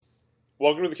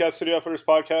Welcome to the Cap City Outfitters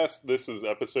podcast. This is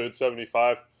episode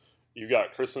 75. You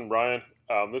got Chris and Brian.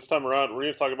 This time around, we're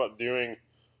going to talk about doing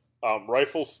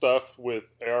rifle stuff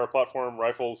with AR platform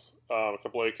rifles, a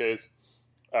couple AKs.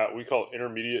 We call it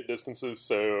intermediate distances,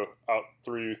 so out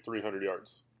through 300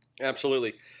 yards.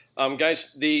 Absolutely, guys.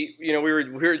 We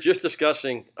were just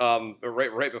discussing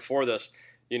right before this.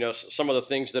 Some of the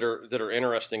things that are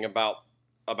interesting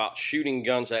about shooting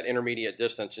guns at intermediate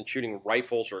distance and shooting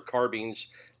rifles or carbines,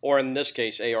 or in this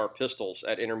case, AR pistols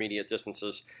at intermediate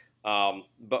distances.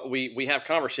 But we have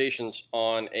conversations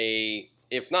on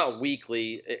if not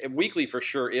weekly for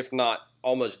sure, if not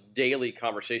almost daily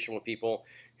conversation with people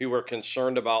who are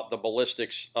concerned about the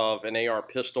ballistics of an AR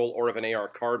pistol or of an AR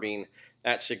carbine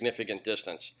at significant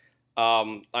distance.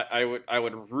 I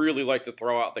would really like to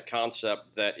throw out the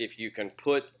concept that if you can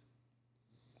put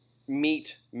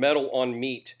metal on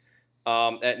meat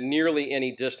at nearly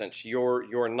any distance, your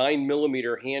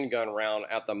 9mm handgun round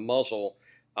at the muzzle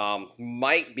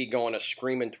might be going a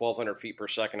screaming 1,200 feet per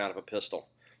second out of a pistol.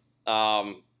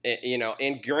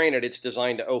 And granted, it's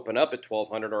designed to open up at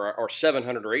 1,200 or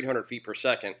 700 or 800 feet per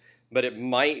second, but it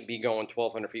might be going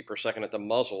 1,200 feet per second at the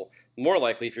muzzle. More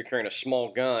likely, if you're carrying a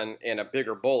small gun and a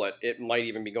bigger bullet, it might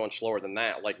even be going slower than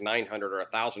that, like 900 or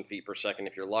 1,000 feet per second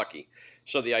if you're lucky.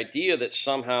 So the idea that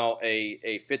somehow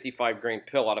a 55 grain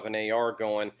pill out of an AR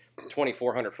going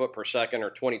 2,400 foot per second or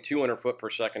 2,200 foot per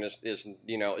second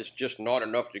is just not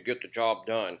enough to get the job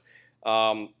done.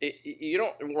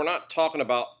 We're not talking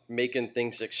about making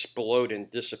things explode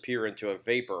and disappear into a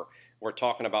vapor. We're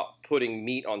talking about putting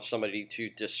meat on somebody to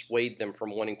dissuade them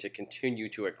from wanting to continue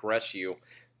to aggress you,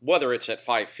 whether it's at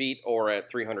 5 feet or at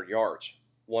 300 yards,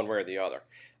 one way or the other.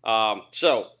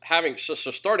 So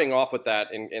starting off with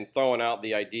that and throwing out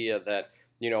the idea that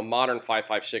modern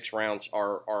 5.56 rounds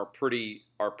are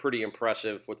pretty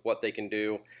impressive with what they can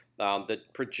do. The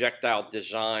projectile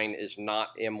design is not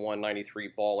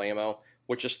M193 ball ammo,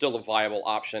 which is still a viable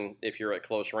option if you're at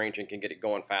close range and can get it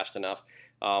going fast enough.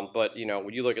 But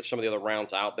when you look at some of the other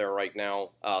rounds out there right now,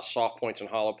 soft points and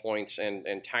hollow points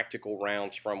and tactical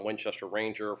rounds from Winchester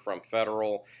Ranger, from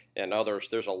Federal, and others,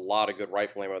 there's a lot of good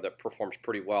rifle ammo that performs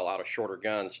pretty well out of shorter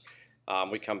guns.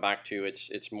 We come back to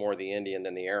it's more the Indian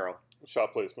than the arrow.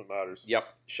 Shot placement matters. Yep,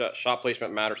 shot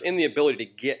placement matters, and the ability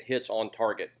to get hits on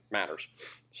target matters.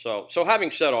 So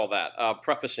having said all that,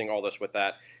 prefacing all this with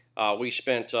that, we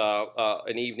spent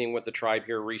an evening with the tribe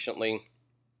here recently.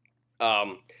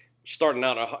 Starting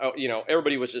out,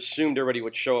 everybody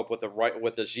would show up with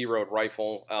a zeroed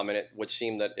rifle, and it would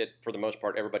seem that for the most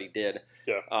part, everybody did.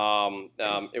 Yeah.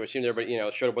 It would seem that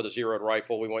everybody, showed up with a zeroed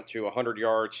rifle. We went to 100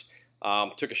 yards.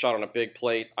 Took a shot on a big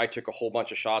plate. I took a whole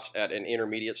bunch of shots at an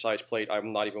intermediate size plate.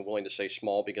 I'm not even willing to say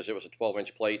small because it was a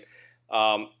 12-inch plate.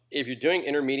 If you're doing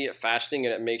intermediate fasting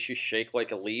and it makes you shake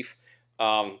like a leaf,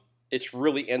 it's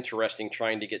really interesting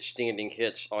trying to get standing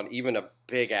hits on even a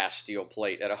big-ass steel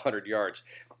plate at 100 yards.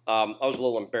 I was a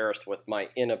little embarrassed with my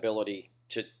inability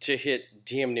to hit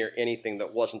damn near anything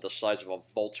that wasn't the size of a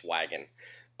Volkswagen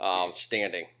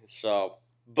standing. So...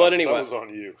 But anyway, that was on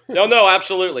you. No,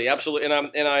 absolutely. And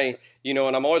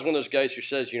I'm always one of those guys who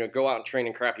says, go out and train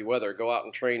in crappy weather. Go out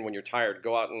and train when you're tired.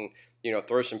 Go out and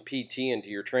throw some PT into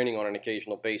your training on an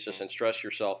occasional basis and stress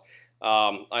yourself.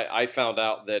 I found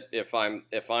out that if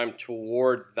I'm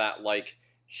toward that like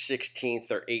 16th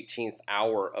or 18th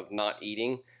hour of not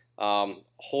eating,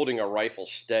 holding a rifle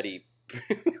steady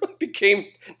became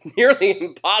nearly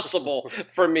impossible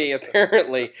for me,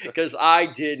 apparently, because I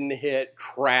didn't hit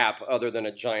crap other than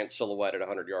a giant silhouette at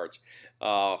 100 yards.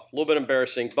 A little bit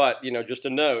embarrassing, but, just a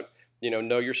note,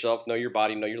 know yourself, know your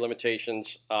body, know your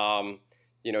limitations,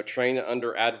 train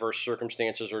under adverse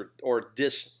circumstances or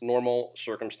disnormal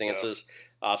circumstances,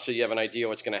 so you have an idea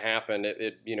what's going to happen.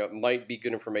 It might be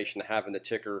good information to have in the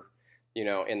ticker,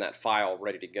 in that file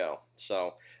ready to go.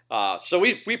 So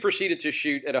we proceeded to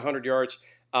shoot at 100 yards.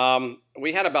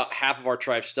 We had about half of our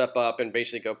tribe step up and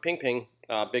basically go ping, ping,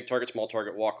 big target, small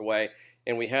target, walk away.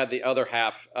 And we had the other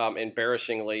half,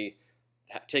 embarrassingly,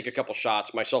 take a couple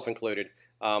shots, myself included,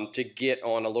 to get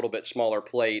on a little bit smaller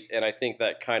plate. And I think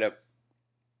that kind of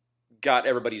got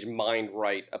everybody's mind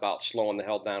right about slowing the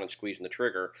hell down and squeezing the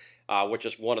trigger, which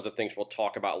is one of the things we'll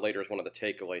talk about later as one of the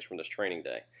takeaways from this training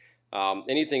day.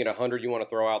 Anything at 100 you want to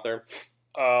throw out there?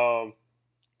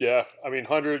 Yeah,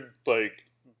 100,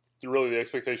 really the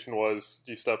expectation was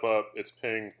you step up, it's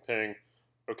ping, ping,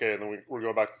 okay, and then we're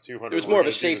going back to 200. It was more of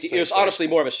a safety. It was honestly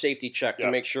more of a safety check to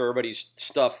make sure everybody's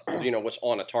stuff, was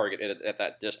on a target at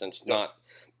that distance,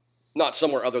 not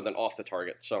somewhere other than off the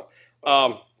target. So,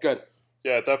 good.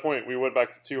 Yeah, at that point we went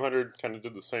back to 200, kind of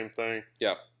did the same thing.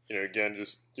 Yeah. again,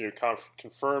 just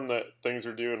confirm that things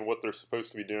are doing what they're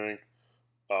supposed to be doing.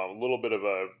 A little bit of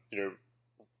a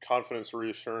confidence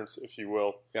reassurance, if you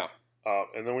will. Yeah.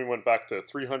 And then we went back to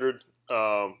 300.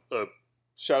 A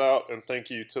shout out and thank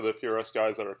you to the PRS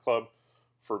guys at our club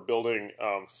for building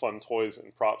fun toys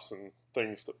and props and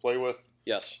things to play with.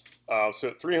 Yes. So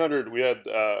at 300, we had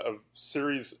a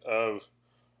series of,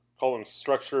 call them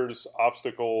structures,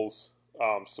 obstacles,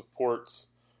 supports,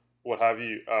 what have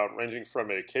you, ranging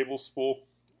from a cable spool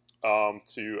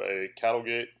to a cattle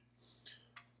gate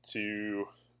to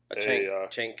a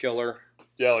tank killer.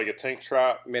 Yeah, like a tank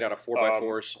trap. Made out of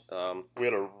 4x4s. We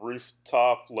had a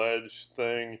rooftop ledge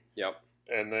thing. Yep.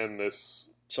 And then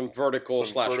this... Some vertical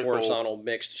 / horizontal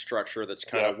mixed structure that's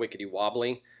kind of wickety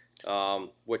wobbly,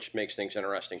 which makes things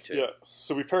interesting too. Yeah,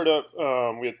 so we paired up,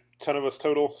 we had 10 of us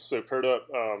total, so paired up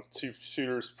 2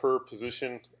 shooters per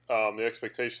position. The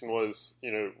expectation was,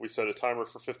 we set a timer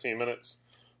for 15 minutes.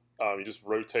 You just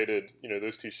rotated,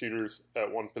 those 2 shooters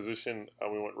at one position.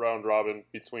 We went round robin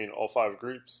between all 5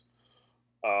 groups.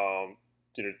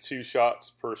 2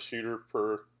 shots per shooter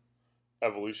per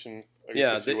evolution.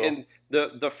 And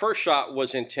the first shot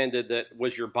was intended that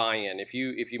was your buy-in. If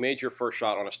you made your first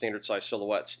shot on a standard size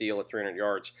silhouette steel at 300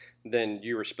 yards, then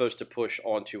you were supposed to push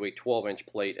onto a 12-inch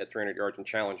plate at 300 yards and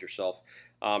challenge yourself.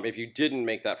 If you didn't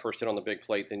make that first hit on the big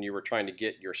plate, then you were trying to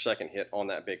get your second hit on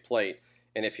that big plate.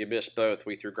 And if you missed both,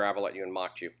 we threw gravel at you and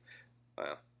mocked you.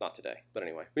 Not today, but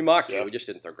anyway, we mocked you. We just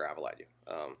didn't throw gravel at you.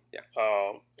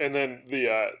 And then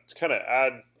to kind of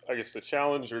add, I guess, the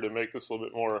challenge, or to make this a little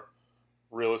bit more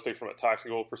realistic from a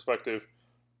tactical perspective,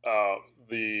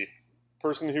 the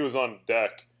person who was on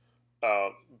deck,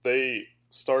 they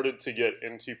started to get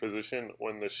into position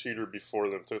when the shooter before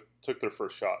them took their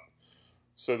first shot.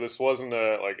 So this wasn't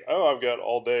I've got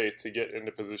all day to get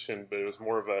into position, but it was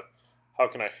more of a, how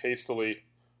can I hastily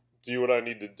do what I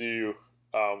need to do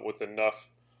with enough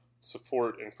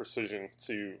support and precision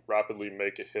to rapidly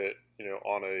make a hit,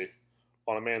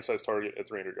 on a man-sized target at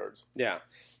 300 yards. Yeah.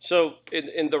 So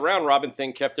in the round robin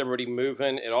thing kept everybody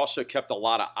moving. It also kept a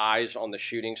lot of eyes on the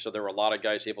shooting, so there were a lot of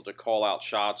guys able to call out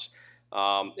shots.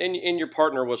 And your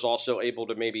partner was also able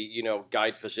to maybe,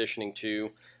 guide positioning too.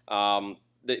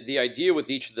 The idea with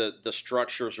each of the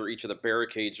structures or each of the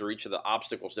barricades or each of the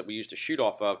obstacles that we used to shoot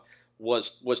off of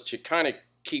was to kind of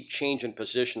keep changing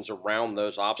positions around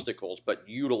those obstacles, but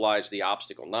utilize the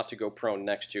obstacle, not to go prone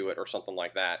next to it or something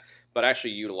like that, but actually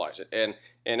utilize it.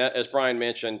 And as Brian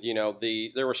mentioned,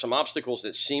 there were some obstacles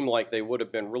that seemed like they would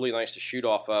have been really nice to shoot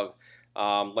off of,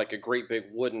 like a great big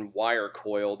wooden wire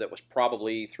coil that was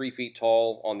probably 3 feet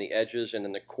tall on the edges, and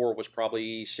then the core was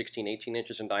probably 16, 18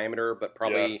 inches in diameter, but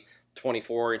probably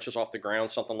 24 inches off the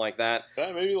ground, something like that.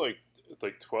 That maybe like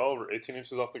 12 or 18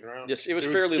 inches off the ground. Yes, it was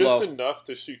fairly low. Just enough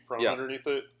to shoot prone underneath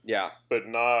it. Yeah. But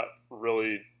not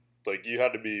really, you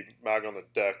had to be mag on the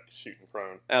deck shooting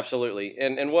prone. Absolutely.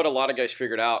 And what a lot of guys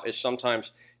figured out is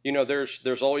sometimes,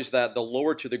 there's always that the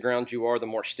lower to the ground you are, the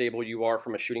more stable you are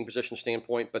from a shooting position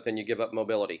standpoint, but then you give up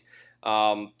mobility.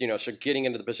 So getting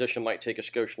into the position might take a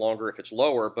skosh longer if it's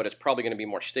lower, but it's probably going to be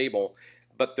more stable.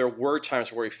 But there were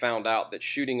times where we found out that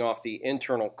shooting off the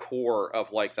internal core of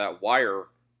that wire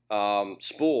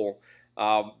spool,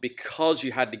 because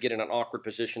you had to get in an awkward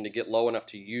position to get low enough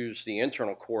to use the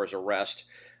internal core as a rest,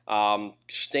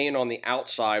 staying on the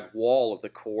outside wall of the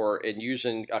core and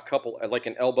using a couple, like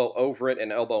an elbow over it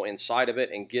and elbow inside of it,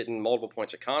 and getting multiple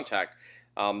points of contact,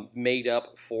 made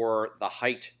up for the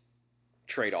height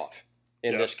trade-off,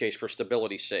 in this case for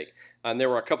stability's sake. And there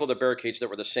were a couple of the barricades that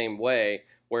were the same way,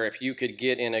 where if you could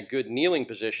get in a good kneeling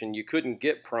position, you couldn't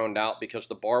get proned out because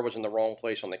the bar was in the wrong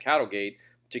place on the cattle gate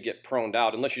to get proned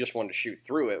out, unless you just wanted to shoot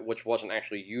through it, which wasn't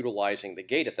actually utilizing the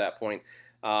gate at that point,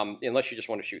 unless you just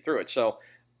wanted to shoot through it. So,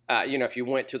 if you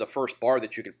went to the first bar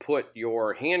that you could put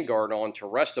your handguard on to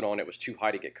rest it on, it was too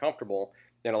high to get comfortable.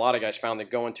 And a lot of guys found that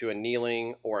going to a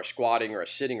kneeling or a squatting or a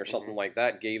sitting or something like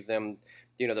that gave them,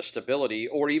 the stability,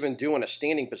 or even doing a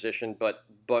standing position, but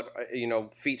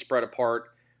feet spread apart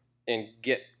and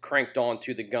get cranked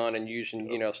onto the gun and using,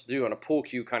 doing a pull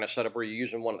cue kind of setup where you're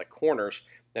using one of the corners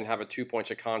and have 2 points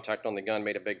of contact on the gun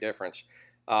made a big difference.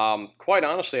 Quite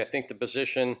honestly, I think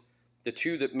the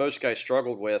two that most guys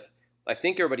struggled with, I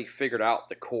think everybody figured out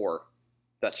the core,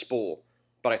 that spool.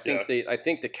 But I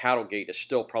think the cattle gate is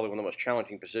still probably one of the most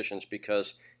challenging positions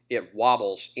because it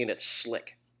wobbles and it's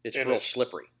slick. It's real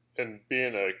slippery. And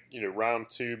being round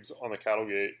tubes on the cattle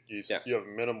gate, you have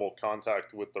minimal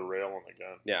contact with the rail on the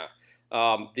gun.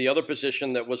 Yeah. The other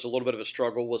position that was a little bit of a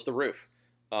struggle was the roof.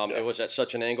 It was at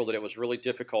such an angle that it was really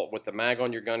difficult with the mag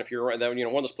on your gun. If you're one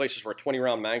of those places where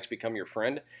 20-round mags become your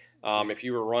friend. If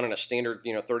you were running a standard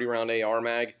 30-round AR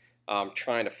mag,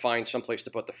 trying to find some place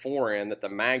to put the 4 in that the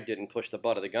mag didn't push the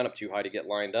butt of the gun up too high to get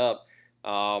lined up,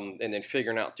 and then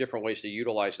figuring out different ways to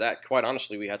utilize that. Quite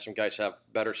honestly, we had some guys have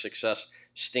better success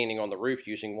standing on the roof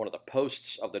using one of the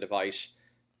posts of the device,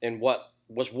 and what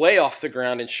was way off the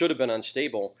ground and should have been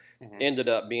unstable ended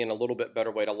up being a little bit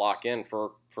better way to lock in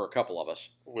for a couple of us.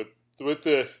 With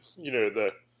the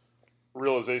the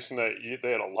realization that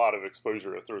they had a lot of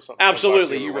exposure if there was something.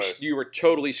 Absolutely, you were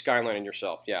totally skylining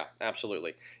yourself. Yeah,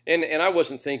 absolutely. And I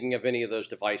wasn't thinking of any of those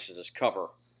devices as cover.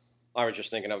 I was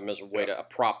just thinking of them as a way a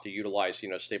prop to utilize,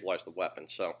 stabilize the weapon.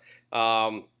 So,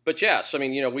 but yes, I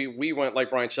mean, we went, like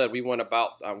Brian said, we went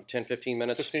about 10, 15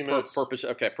 minutes. 15 minutes.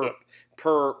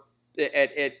 Per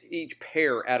at each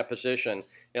pair at a position.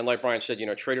 And like Brian said,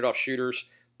 traded off shooters,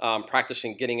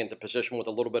 practicing getting into position with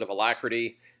a little bit of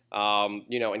alacrity,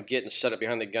 and getting set up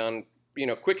behind the gun,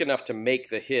 quick enough to make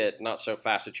the hit, not so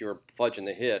fast that you were fudging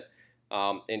the hit,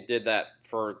 and did that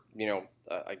for,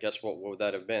 I guess what would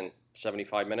that have been?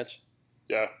 75 minutes?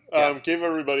 Yeah. Gave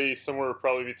everybody somewhere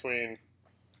probably between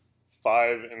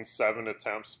 5 and 7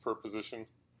 attempts per position.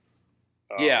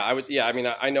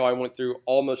 I know I went through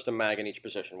almost a mag in each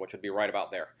position, which would be right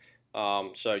about there.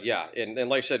 And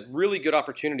like I said, really good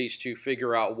opportunities to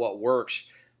figure out what works.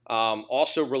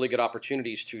 Also really good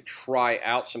opportunities to try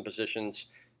out some positions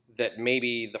that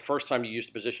maybe the first time you used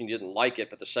a position you didn't like it,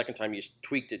 but the second time you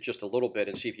tweaked it just a little bit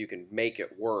and see if you can make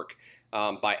it work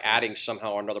by adding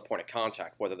somehow another point of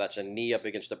contact, whether that's a knee up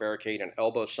against the barricade, an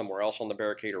elbow somewhere else on the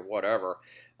barricade, or whatever.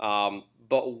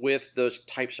 But with those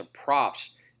types of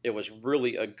props, it was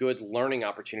really a good learning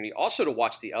opportunity. Also to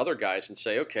watch the other guys and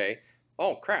say, okay,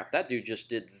 oh crap, that dude just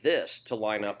did this to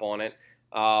line up on it.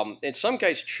 And some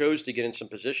guys chose to get in some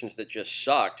positions that just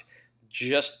sucked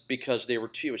just because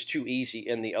it was too easy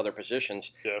in the other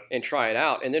positions and try it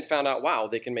out. And then found out, wow,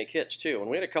 they can make hits too. And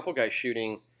we had a couple guys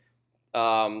shooting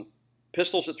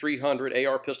pistols at 300,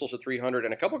 AR pistols at 300,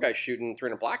 and a couple guys shooting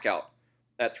 300 blackout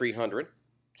at 300.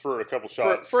 For a couple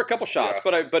shots. For a couple shots.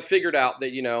 Yeah. But figured out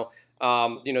that,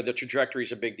 the trajectory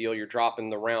is a big deal. You're dropping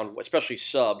the round, especially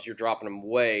subs, you're dropping them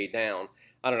way down.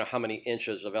 I don't know how many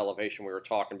inches of elevation we were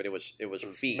talking, but it was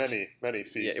feet. Many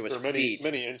feet. Yeah, it was feet.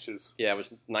 Many inches. Yeah, it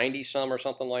was 90 some or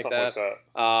something like that.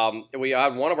 We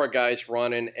had one of our guys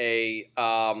running a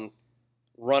Krinkhoff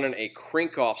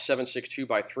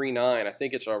 7.62x3.9. I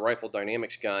think it's a Rifle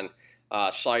Dynamics gun,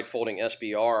 side folding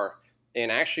SBR,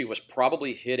 and actually was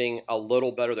probably hitting a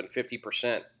little better than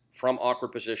 50% from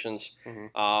awkward positions,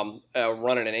 running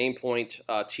an Aimpoint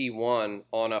T1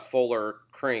 on a Fuller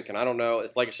crank. And I don't know,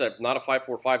 like I said, not a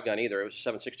 5.45 gun either. It was a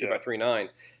 7.62x3.9,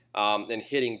 and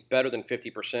hitting better than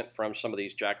 50% from some of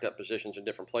these jacked up positions in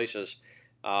different places.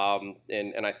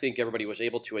 And I think everybody was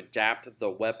able to adapt the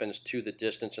weapons to the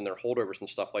distance and their holdovers and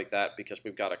stuff like that because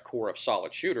we've got a core of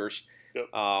solid shooters,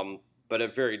 but a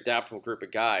very adaptable group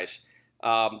of guys.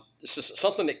 This is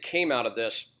something that came out of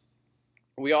this.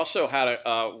 We also had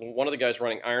one of the guys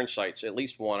running iron sights, at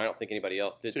least one. I don't think anybody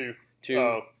else did.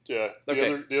 Two. Yeah.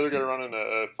 The other guy running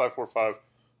a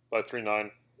 5.45x3.9.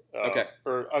 Okay.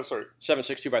 Or I'm sorry,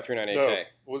 7.62x3.9 AK. No,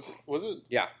 was it?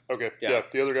 Yeah. Okay. Yeah.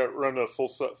 The other guy running a full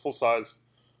size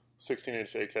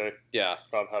 16-inch AK. Yeah.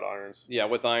 Had irons. Yeah,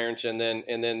 with irons, and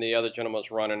then the other gentleman was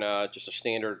running just a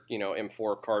standard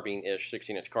M4 carbine-ish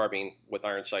 16-inch carbine with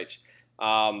iron sights.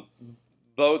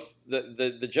 Both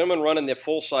the gentleman running the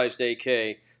full-sized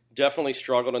AK definitely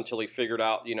struggled until he figured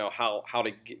out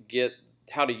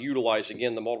how to utilize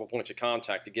again the multiple points of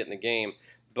contact to get in the game,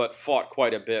 but fought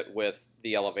quite a bit with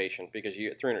the elevation because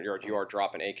at 300 yards you are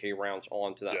dropping AK rounds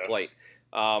onto that plate.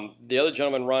 The other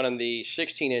gentleman running the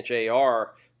 16-inch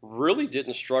AR really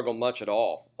didn't struggle much at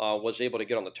all. Was able to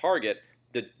get on the target.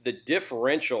 The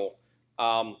differential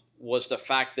was the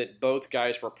fact that both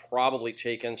guys were probably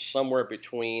taken somewhere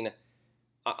between,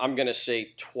 I'm going to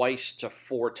say, twice to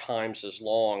 4 times as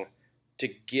long to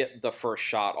get the first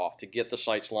shot off, to get the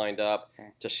sights lined up,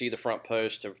 to see the front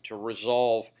post, to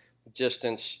resolve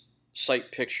distance,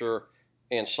 sight picture,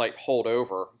 and sight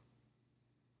holdover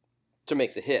to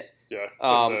make the hit. Yeah,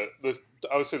 I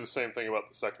would say the same thing about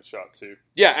the second shot too.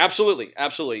 Yeah, absolutely.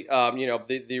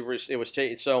 It was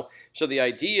taken. So the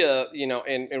idea,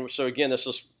 and so again, this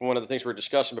is one of the things we were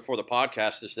discussing before the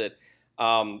podcast is that,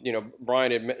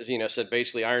 Brian had, said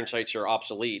basically iron sights are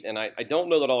obsolete, and I don't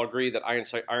know that I'll agree that iron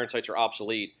sights are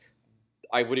obsolete.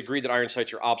 I would agree that iron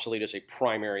sights are obsolete as a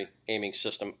primary aiming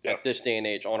system at this day and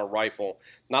age on a rifle.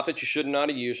 Not that you shouldn't know how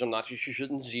to use them, not that you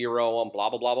shouldn't zero them, blah,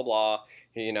 blah, blah, blah, blah.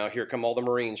 Here come all the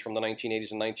Marines from the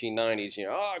 1980s and 1990s.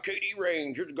 KD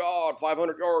range, you're God,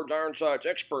 500 yards, iron sights,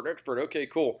 expert. Okay,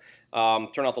 cool.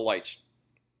 Turn out the lights.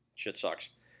 Shit sucks.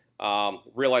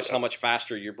 Realize how much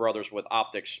faster your brothers with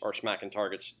optics are smacking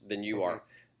targets than you are.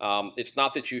 It's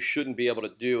not that you shouldn't be able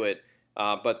to do it,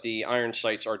 but the iron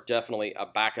sights are definitely a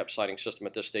backup sighting system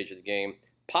at this stage of the game,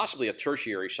 possibly a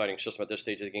tertiary sighting system at this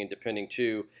stage of the game, depending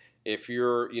too if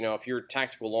you're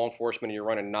tactical law enforcement and you're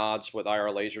running nods with IR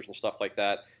lasers and stuff like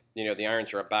that. The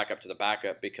irons are a backup to the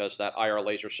backup because that IR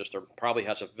laser system probably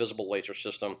has a visible laser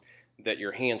system that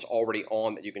your hand's already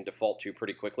on that you can default to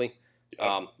pretty quickly.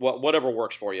 Whatever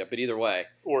works for you, but either way.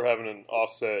 Or having an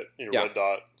offset, red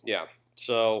dot. Yeah.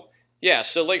 So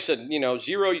like I said,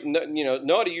 zero,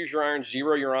 know how to use your irons,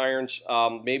 zero your irons,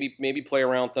 maybe play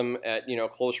around with them at,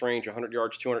 close range, 100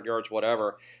 yards, 200 yards,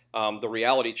 whatever. The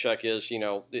reality check is,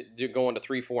 you're going to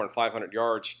 300, 400, and 500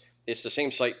 yards. It's the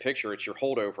same sight picture. It's your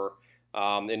holdover,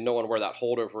 and knowing where that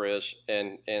holdover is.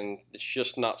 And it's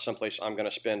just not someplace I'm going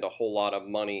to spend a whole lot of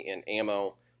money in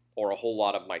ammo or a whole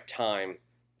lot of my time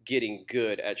getting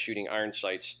good at shooting iron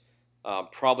sights,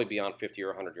 probably beyond 50 or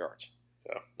 100 yards.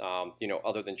 Yeah.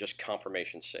 Other than just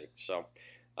confirmation's sake. So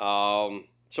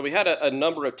we had a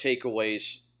number of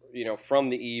takeaways, from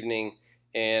the evening,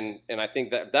 and I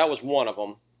think that was one of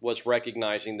them, was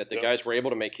recognizing that the guys were able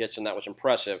to make hits, and that was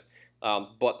impressive.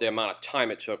 But the amount of time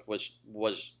it took was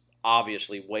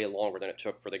obviously way longer than it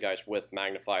took for the guys with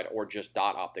magnified or just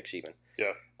dot optics even.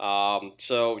 Yeah.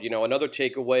 So, another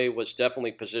takeaway was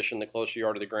definitely position. The closer you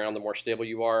are to the ground, the more stable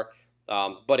you are.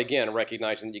 But again,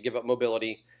 recognizing that you give up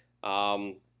mobility,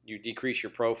 you decrease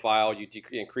your profile, you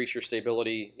increase your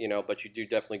stability, but you do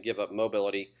definitely give up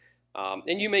mobility.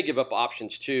 And you may give up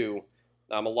options too.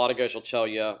 A lot of guys will tell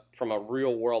you from a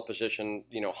real world position,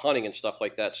 hunting and stuff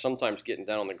like that, sometimes getting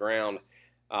down on the ground,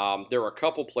 there were a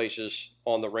couple places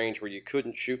on the range where you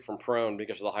couldn't shoot from prone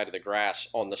because of the height of the grass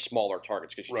on the smaller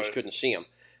targets because you just couldn't see them.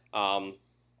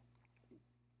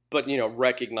 But,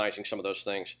 recognizing some of those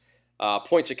things.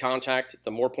 Points of contact,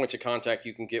 the more points of contact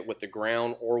you can get with the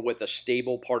ground or with a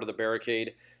stable part of the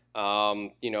barricade.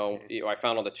 I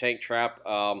found on the tank trap,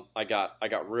 I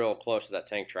got real close to that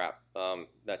tank trap. And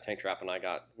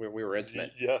we were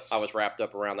intimate. Yes. I was wrapped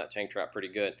up around that tank trap pretty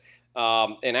good.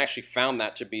 And actually found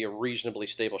that to be a reasonably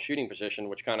stable shooting position,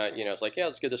 which kind of, it's like,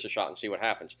 let's give this a shot and see what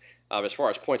happens. As far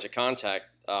as points of contact,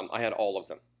 I had all of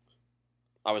them.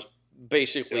 I was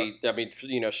basically,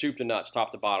 soup to nuts,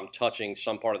 top to bottom, touching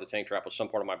some part of the tank trap with some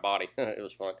part of my body. It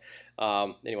was fun.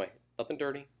 Anyway, nothing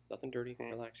dirty.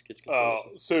 Relax, kids.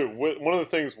 So one of the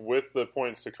things with the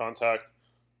points of contact,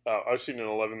 I was shooting an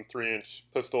 11 3-inch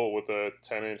pistol with a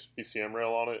 10-inch BCM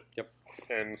rail on it. Yep.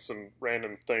 And some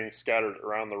random things scattered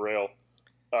around the rail.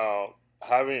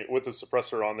 Having with the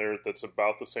suppressor on there that's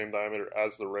about the same diameter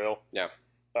as the rail. Yeah.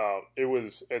 It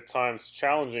was at times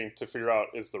challenging to figure out,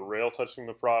 is the rail touching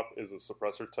the prop? Is the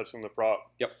suppressor touching the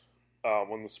prop? Yep.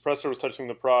 When the suppressor was touching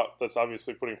the prop, that's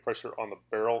obviously putting pressure on the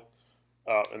barrel.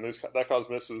 And that caused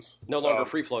misses. No longer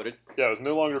free floated. Yeah, it was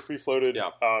no longer free floated. Yeah.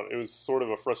 It was sort of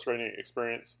a frustrating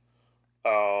experience.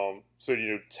 So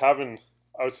having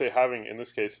in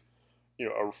this case,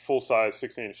 a full size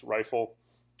 16-inch rifle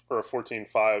or a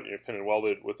 14.5 pin and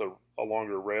welded with a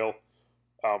longer rail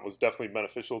was definitely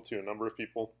beneficial to a number of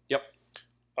people. Yep.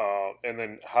 And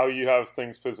then how you have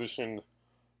things positioned,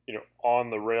 on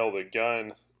the rail of the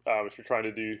gun, if you're trying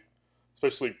to do.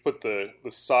 Especially put the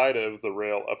side of the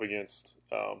rail up against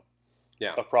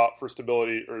a prop for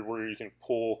stability, or where you can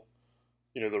pull,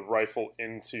 the rifle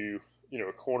into,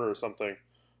 a corner or something,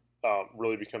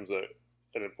 really becomes an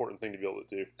important thing to be able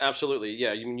to do. Absolutely,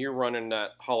 yeah. You're running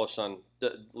that Holosun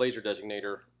laser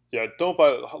designator. Yeah, don't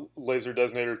buy laser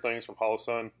designator things from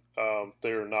Holosun.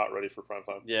 They are not ready for prime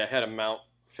time. Yeah, had a mount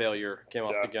failure, came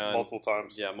off the gun multiple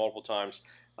times. Yeah, multiple times.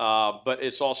 But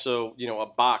it's also, a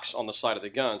box on the side of the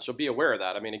gun. So be aware of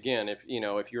that. I mean, again, if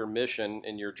your mission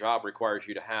and your job requires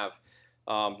you to have,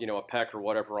 a PEC or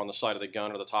whatever on the side of the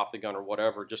gun or the top of the gun or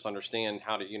whatever, just understand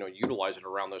how to, utilize it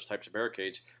around those types of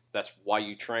barricades. That's why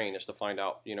you train, is to find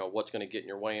out, what's going to get in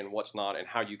your way and what's not and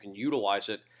how you can utilize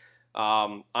it.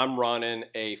 I ran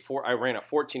a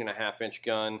 14.5-inch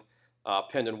gun,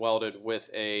 pinned and welded with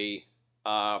a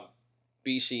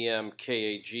BCM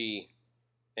KAG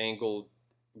angled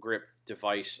grip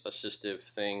device assistive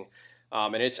thing,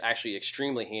 and it's actually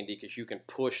extremely handy because you can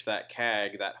push that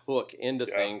CAG, that hook, into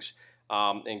things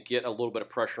and get a little bit of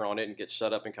pressure on it and get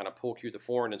set up and kind of pull cue the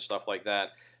forend and stuff like that.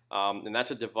 And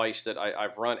that's a device that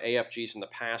I've run AFGs in the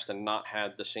past and not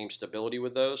had the same stability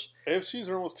with those. AFGs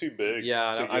are almost too big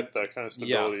Yeah, to get that kind of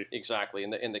stability. Yeah, exactly.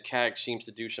 And the CAG seems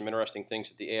to do some interesting things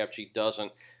that the AFG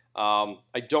doesn't.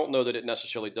 I don't know that it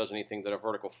necessarily does anything that a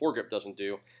vertical foregrip doesn't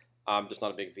do. I'm just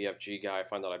not a big VFG guy. I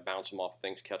find that I bounce them off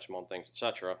things, catch them on things,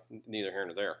 etc. Neither here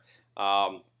nor there.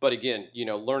 But again,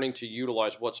 learning to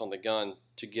utilize what's on the gun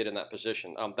to get in that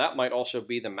position. That might also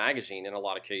be the magazine in a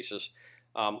lot of cases.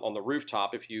 On the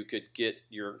rooftop, if you could get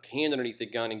your hand underneath the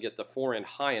gun and get the forend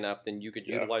high enough, then you could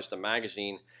utilize the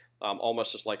magazine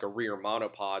almost as like a rear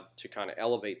monopod to kind of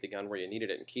elevate the gun where you needed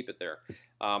it and keep it there.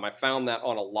 I found that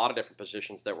on a lot of different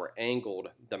positions that were angled,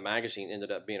 the magazine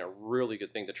ended up being a really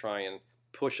good thing to try and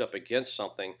push up against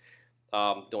something.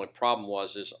 The only problem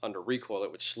is under recoil,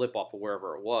 it would slip off of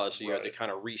wherever it was, so you had to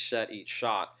kind of reset each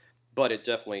shot. But it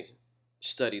definitely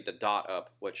steadied the dot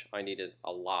up, which I needed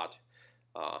a lot.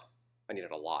 I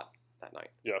needed a lot that night.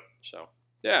 Yeah. So,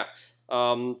 yeah.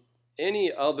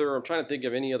 Any other? I'm trying to think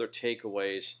of any other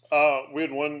takeaways. We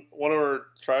had one of our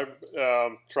tried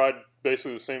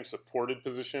basically the same supported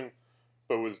position,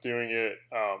 but was doing it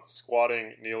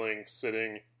squatting, kneeling,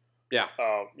 sitting. Yeah.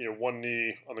 One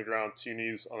knee on the ground, two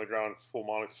knees on the ground, full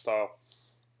Monica style.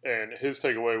 And his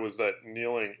takeaway was that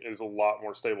kneeling is a lot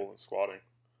more stable than squatting.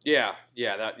 Yeah,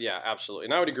 absolutely.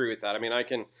 And I would agree with that. I mean,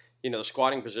 the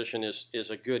squatting position is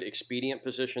a good expedient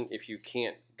position if you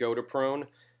can't go to prone.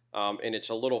 And it's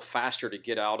a little faster to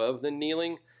get out of than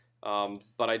kneeling.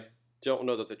 But I don't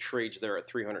know that the trade's there at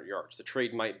 300 yards. The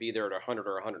trade might be there at 100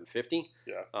 or 150.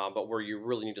 Yeah. But where you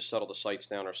really need to settle the sights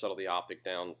down or settle the optic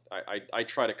down, I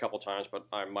tried a couple times, but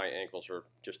my ankles are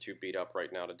just too beat up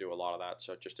right now to do a lot of that.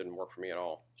 So it just didn't work for me at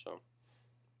all. So,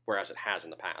 whereas it has in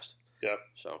the past. Yeah.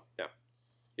 So, yeah.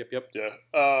 Yep.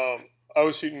 Yeah. I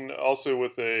was shooting also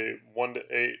with a 1 to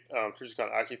 8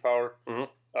 Trijicon AccuPower.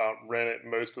 Mm-hmm. Ran it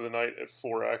most of the night at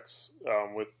 4x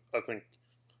with, I think,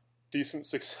 decent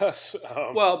success.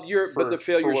 Well, your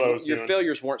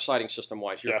failures weren't sighting system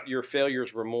wise. Yeah. Your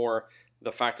failures were more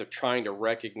the fact of trying to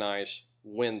recognize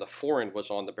when the forend was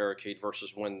on the barricade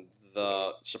versus when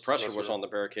the suppressor was on the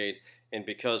barricade. And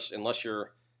because unless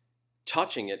you're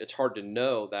touching it, it's hard to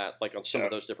know that, like on some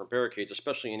of those different barricades,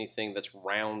 especially anything that's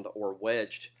round or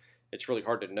wedged, it's really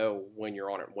hard to know when you're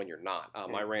on it and when you're not.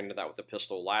 I ran into that with the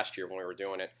pistol last year when we were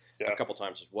doing it a couple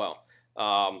times as well.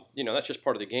 That's just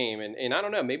part of the game. And I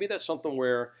don't know, maybe that's something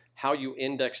where how you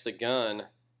index the gun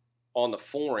on the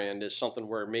forend is something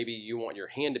where maybe you want your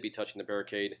hand to be touching the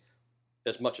barricade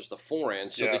as much as the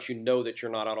forend so that you know that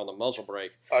you're not out on the muzzle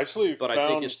brake. I think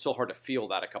it's still hard to feel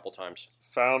that a couple times.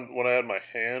 Found when I had my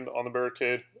hand on the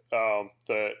barricade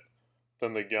that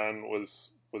then the gun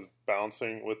was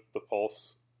bouncing with the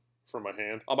pulse from my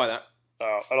hand. I'll buy that.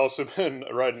 I'd also been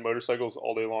riding motorcycles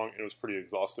all day long and it was pretty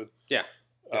exhausted. Yeah.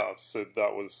 So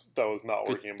that was not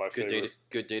working in my favor.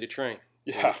 Good day to train.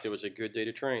 Yeah. It was a good day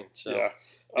to train. So yeah.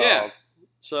 Yeah.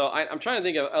 So I'm trying to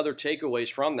think of other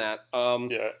takeaways from that.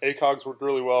 ACOGs worked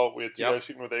really well. We had two guys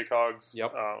shooting with ACOGs.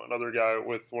 Yep. Another guy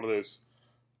with one of those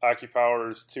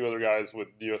AccuPowers. Two other guys with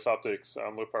US Optics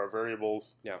low power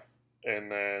variables. Yeah.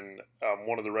 And then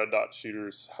one of the red dot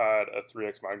shooters had a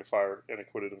 3x magnifier and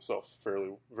acquitted himself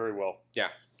very well. Yeah.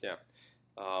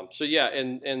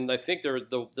 And I think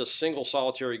the single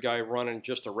solitary guy running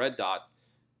just a red dot.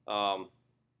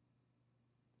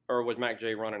 Or was Mac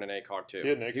J running an ACOG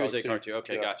too? He was ACOG too.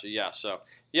 Okay, gotcha. Yeah. So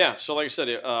like I said,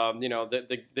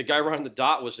 the guy running the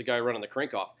dot was the guy running the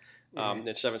crank off. In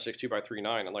 7.62 by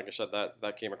 3.9, and like I said,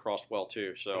 that came across well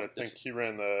too. So and I think he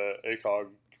ran the ACOG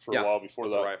for a while before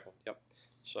that. The rifle. Yep.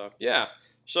 So yeah.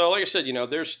 So like I said,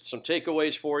 there's some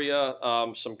takeaways for you,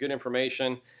 some good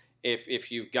information.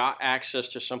 If you've got access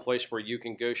to some place where you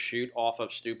can go shoot off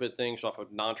of stupid things, off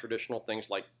of non-traditional things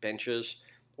like benches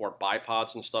or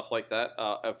bipods and stuff like that,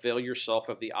 avail yourself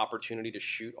of the opportunity to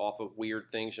shoot off of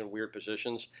weird things in weird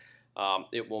positions.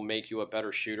 It will make you a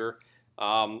better shooter.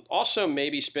 Also,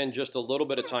 maybe spend just a little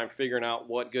bit of time figuring out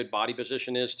what good body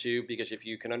position is too, because if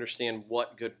you can understand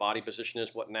what good body position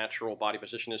is, what natural body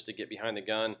position is to get behind the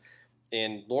gun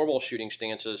in normal shooting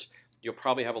stances, you'll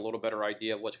probably have a little better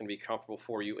idea of what's going to be comfortable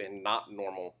for you in not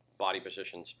normal body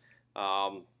positions.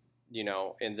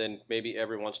 And then maybe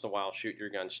every once in a while shoot your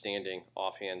gun standing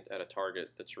offhand at a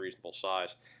target that's reasonable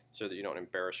size so that you don't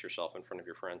embarrass yourself in front of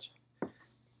your friends.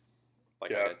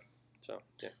 Like I did. So,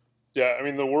 yeah. Yeah, I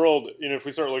mean, the world, if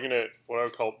we start looking at what I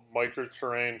would call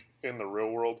micro-terrain in the real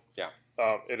world,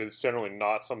 it is generally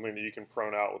not something that you can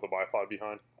prone out with a bipod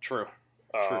behind. True.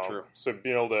 True. So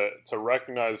being able to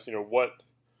recognize,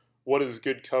 what is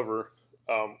good cover,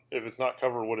 if it's not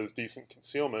cover, what is decent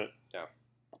concealment,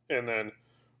 and then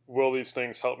will these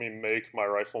things help me make my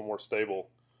rifle more stable?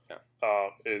 Yeah.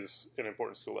 Is an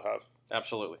important skill to have.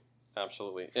 Absolutely.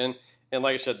 And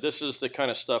like I said, this is the kind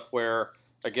of stuff where,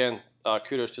 again,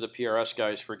 kudos to the PRS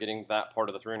guys for getting that part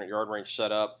of the 300-yard range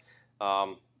set up.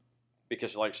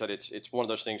 Because, like I said, it's one of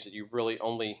those things that you really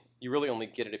only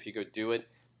get it if you go do it.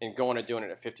 And going and doing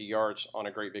it at 50 yards on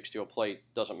a great big steel plate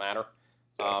doesn't matter.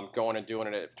 Yeah. Going and doing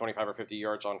it at 25 or 50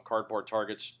 yards on cardboard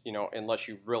targets, unless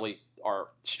you really are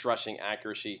stressing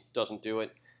accuracy, doesn't do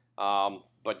it.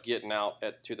 But getting out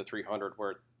to the 300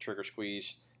 where trigger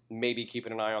squeeze, maybe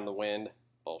keeping an eye on the wind,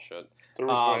 bullshit. There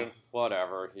was wind.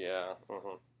 Whatever, yeah.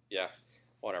 Mm-hmm. Yeah,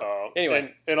 whatever.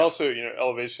 Anyway. And also,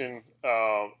 elevation,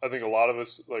 I think a lot of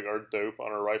us, like, our dope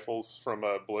on our rifles from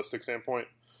a ballistic standpoint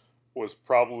was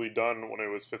probably done when it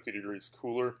was 50 degrees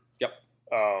cooler. Yep.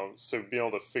 So being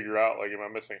able to figure out, like, am I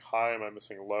missing high? Am I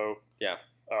missing low? Yeah.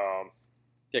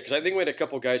 Because I think we had a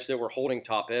couple guys that were holding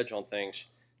top edge on things,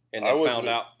 and they found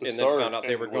out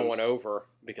they were going over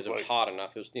because it was hot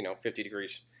enough. It was 50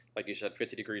 degrees, like you said,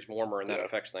 50 degrees warmer, and that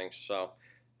affects things. So,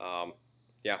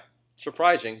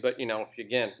 surprising, but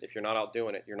if you're not out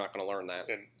doing it, you're not going to learn that.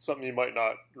 And something you might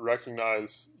not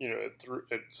recognize,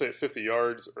 at say at 50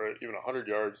 yards or even 100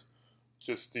 yards,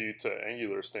 just due to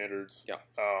angular standards. Yeah.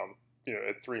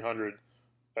 At 300,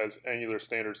 as angular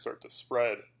standards start to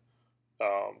spread,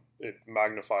 it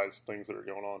magnifies things that are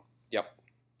going on. Yep.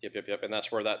 And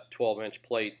that's where that 12-inch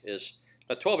plate is.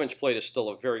 That 12-inch plate is still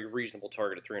a very reasonable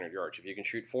target at 300 yards. If you can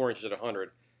shoot 4 inches at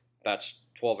 100, that's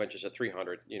 12 inches at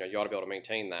 300. You ought to be able to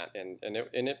maintain that. And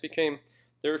it became,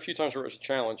 there were a few times where it was a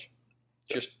challenge,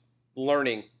 just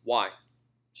learning why.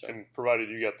 So. And provided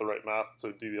you got the right math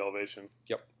to do the elevation.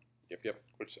 Yep.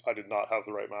 Which I did not have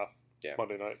the right math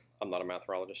Monday night. I'm not a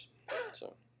mathologist,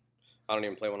 so I don't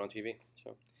even play one on TV.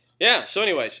 So. Yeah. So,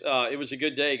 anyways, it was a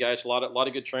good day, guys. A lot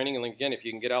of good training. And again, if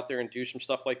you can get out there and do some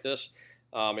stuff like this,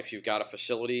 if you've got a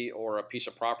facility or a piece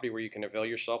of property where you can avail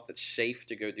yourself that's safe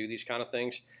to go do these kind of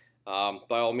things,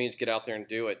 by all means, get out there and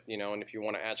do it. And if you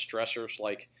want to add stressors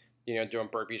like doing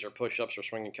burpees or push-ups or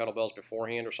swinging kettlebells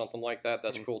beforehand or something like that,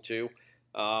 that's cool too.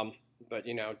 But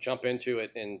jump into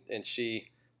it and see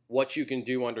what you can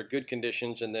do under good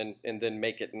conditions, and then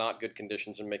make it not good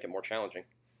conditions and make it more challenging.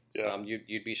 Yeah.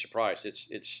 You'd be surprised.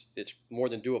 It's more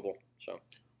than doable. So.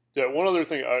 Yeah. One other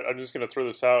thing, I'm just going to throw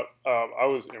this out. I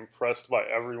was impressed by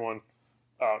everyone,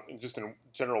 just in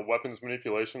general weapons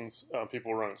manipulations.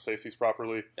 People were running safeties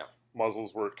properly. Yeah.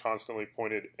 Muzzles were constantly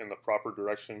pointed in the proper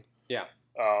direction. Yeah.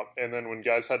 And then when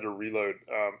guys had to reload,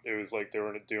 it was like they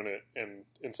were doing it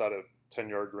inside a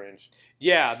 10-yard range.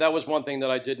 Yeah, that was one thing that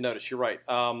I did notice. You're right.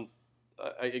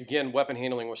 Again, weapon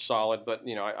handling was solid, but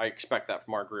I expect that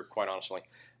from our group, quite honestly.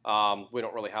 We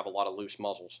don't really have a lot of loose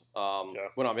muzzles. We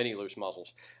don't have any loose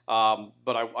muzzles.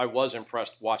 But I was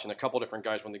impressed watching a couple different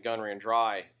guys when the gun ran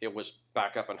dry. It was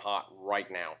back up and hot right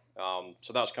now.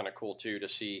 So that was kind of cool too to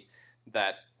see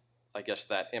that. I guess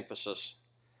that emphasis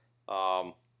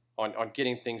on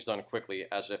getting things done quickly,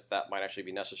 as if that might actually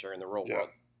be necessary in the real world.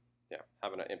 Yeah,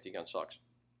 having an empty gun sucks.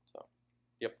 So,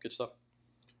 good stuff.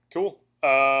 Cool.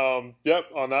 On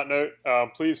that note,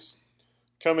 please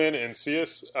come in and see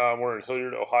us. We're in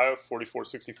Hilliard, Ohio,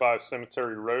 4465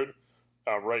 Cemetery Road,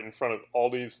 right in front of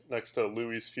Aldi's, next to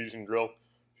Louis Fusion Grill,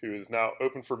 who is now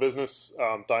open for business,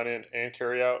 dine-in and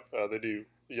carry-out. They do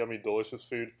yummy, delicious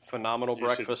food. Phenomenal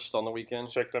breakfast on the weekend.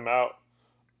 Check them out.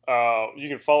 You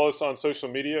can follow us on social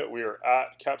media. We are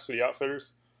at Cap City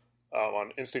Outfitters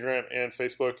on Instagram and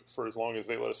Facebook for as long as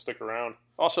they let us stick around.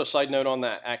 Also, a side note on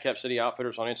that, at Cap City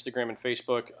Outfitters on Instagram and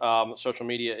Facebook, social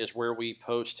media is where we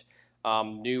post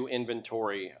new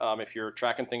inventory. If you're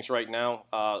tracking things right now,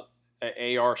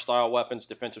 AR-style weapons,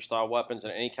 defensive-style weapons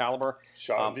in any caliber,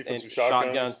 defensive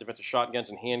shotguns, defensive shotguns,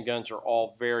 and handguns are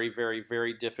all very, very,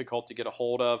 very difficult to get a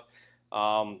hold of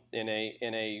in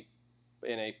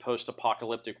a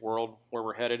post-apocalyptic world where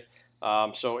we're headed.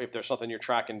 So if there's something you're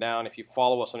tracking down, if you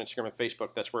follow us on Instagram and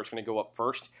Facebook, that's where it's going to go up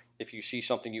first. If you see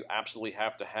something you absolutely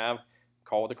have to have,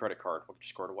 call with a credit card. We'll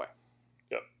just score it away.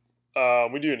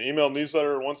 Yep. We do an email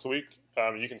newsletter once a week.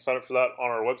 You can sign up for that on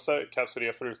our website,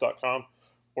 capcityoutfitters.com,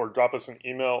 or drop us an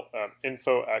email,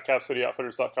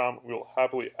 info@capcityoutfitters.com. We will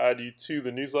happily add you to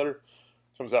the newsletter.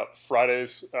 It comes out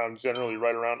Fridays, generally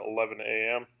right around 11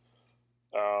 a.m.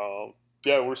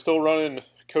 We're still running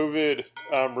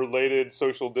COVID-related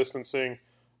social distancing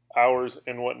hours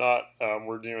and whatnot.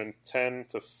 We're doing 10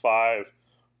 to 5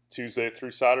 Tuesday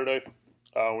through Saturday.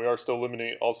 We are still limiting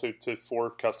it also to 4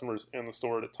 customers in the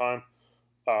store at a time.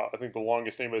 I think the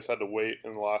longest anybody's had to wait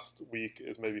in the last week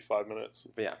is maybe 5 minutes.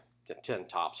 Yeah, 10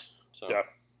 tops. So.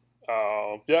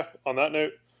 On that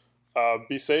note,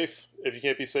 be safe. If you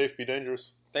can't be safe, be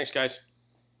dangerous. Thanks, guys.